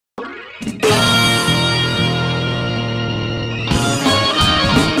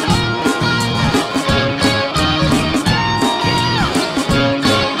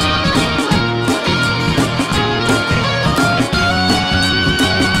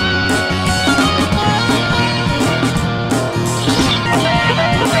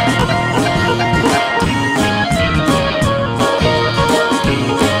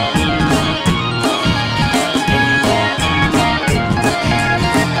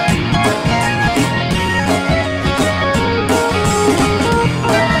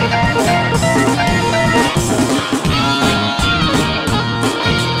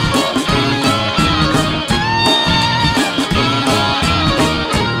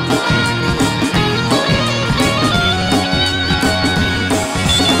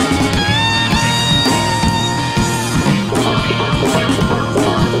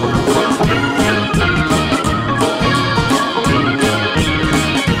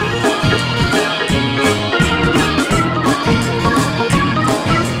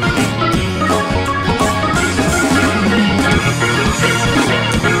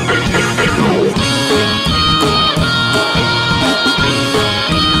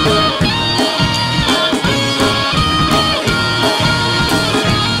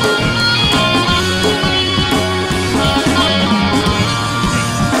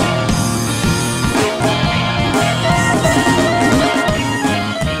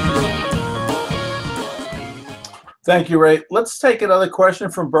Thank you, Ray. Let's take another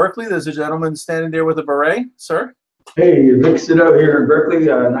question from Berkeley. There's a gentleman standing there with a beret, sir. Hey, Vic Sido here in Berkeley,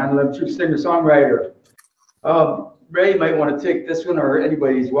 9/11 True singer-songwriter. Ray might want to take this one, or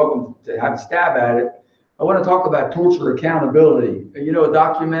anybody's welcome to have a stab at it. I want to talk about torture accountability. You know, a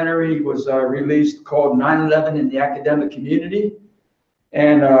documentary was released called 9/11 in the Academic Community.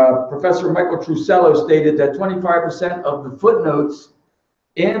 And Professor Michael Truscello stated that 25% of the footnotes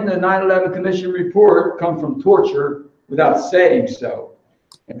in the 9/11 Commission report come from torture without saying so.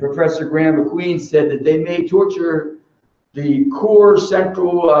 And Professor Graham McQueen said that they made torture the core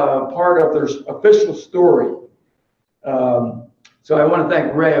central part of their official story. So I want to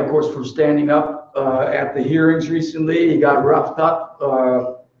thank Ray, of course, for standing up at the hearings recently. He got roughed up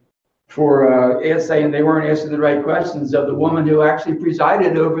for saying they weren't asking the right questions of the woman who actually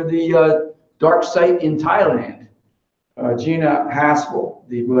presided over the dark site in Thailand, Gina Haspel,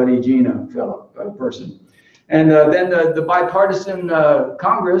 the bloody Gina person. And then the bipartisan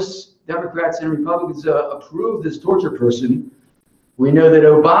Congress, Democrats and Republicans, approved this torture person. We know that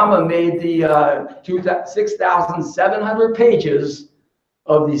Obama made the 6,700 pages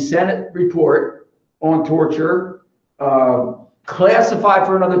of the Senate report on torture classified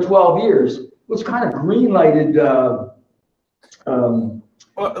for another 12 years, which kind of green-lighted.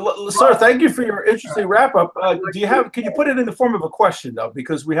 Well, sir, thank you for your interesting wrap-up. Can you put it in the form of a question, though,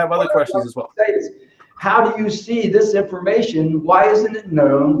 because we have other questions as well. How do you see this information? Why isn't it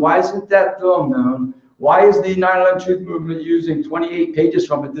known? Why isn't that film known? Why is the 9/11 Truth Movement using 28 pages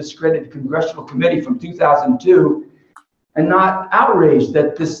from a discredited congressional committee from 2002 and not outraged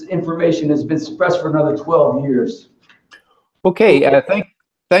that this information has been suppressed for another 12 years? Okay,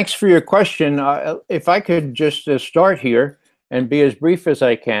 thanks for your question. If I could just start here and be as brief as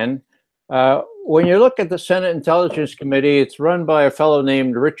I can. When you look at the Senate Intelligence Committee, it's run by a fellow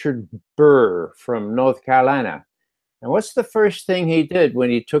named Richard Burr from North Carolina. And what's the first thing he did when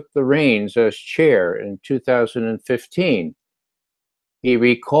he took the reins as chair in 2015? He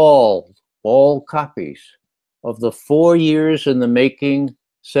recalled all copies of the 4 years in the making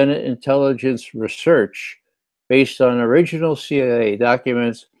Senate intelligence research based on original CIA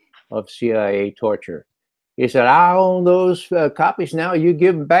documents of CIA torture. He said, I own those copies now. You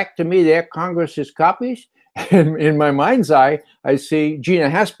give them back to me. They're Congress's copies. And in my mind's eye, I see Gina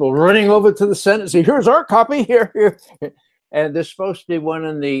Haspel running over to the Senate and say, here's our copy, here. And there's supposed to be one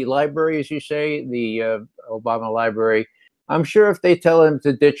in the library, as you say, the Obama library. I'm sure if they tell him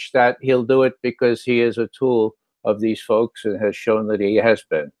to ditch that, he'll do it because he is a tool of these folks and has shown that he has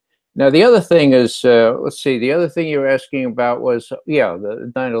been. Now, the other thing is, let's see, the other thing you were asking about was,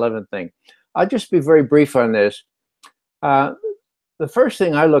 the 9/11 thing. I'll just be very brief on this. The first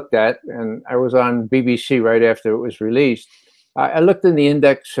thing I looked at, and I was on BBC right after it was released, I looked in the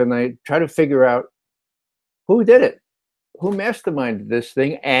index and I tried to figure out who did it, who masterminded this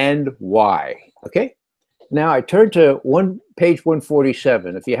thing, and why. Okay? Now, I turned to page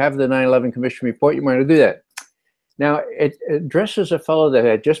 147. If you have the 9/11 Commission report, you might want to do that. Now, it addresses a fellow that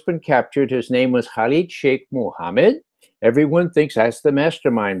had just been captured. His name was Khalid Sheikh Mohammed. Everyone thinks that's the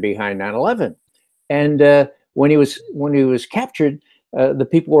mastermind behind 9/11. And when he was captured, the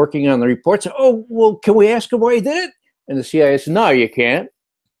people working on the report said, oh, well, can we ask him why he did it? And the CIA said, no, you can't.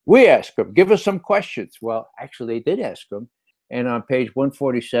 We ask him. Give us some questions. Well, actually, they did ask him. And on page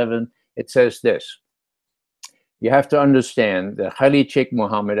 147, it says this. You have to understand that Khalid Sheikh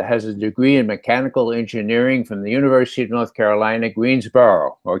Mohammed has a degree in mechanical engineering from the University of North Carolina,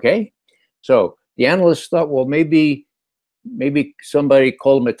 Greensboro. Okay? So the analysts thought, well, maybe somebody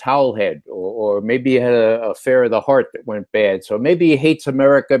called him a towelhead, or maybe he had an affair of the heart that went bad. So maybe he hates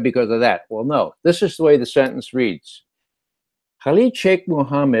America because of that. Well, no, this is the way the sentence reads. Khalid Sheikh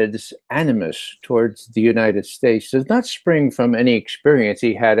Mohammed's animus towards the United States does not spring from any experience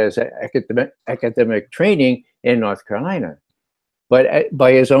he had as academic training in North Carolina, but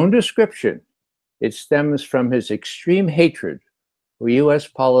by his own description, it stems from his extreme hatred for U.S.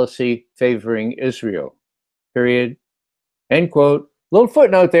 policy favoring Israel, period. End quote. Little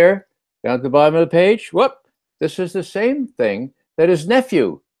footnote there, down at the bottom of the page. Whoop, this is the same thing that his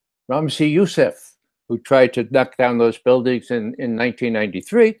nephew, Ramzi Youssef, who tried to knock down those buildings in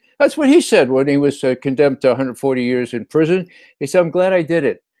 1993. That's what he said when he was condemned to 140 years in prison. He said, I'm glad I did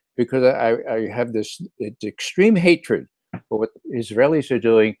it because I have this extreme hatred for what the Israelis are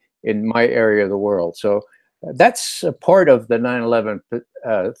doing in my area of the world. So that's a part of the 9/11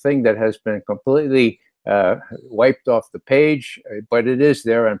 thing that has been completely wiped off the page, but it is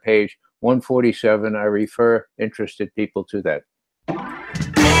there on page 147. I refer interested people to that.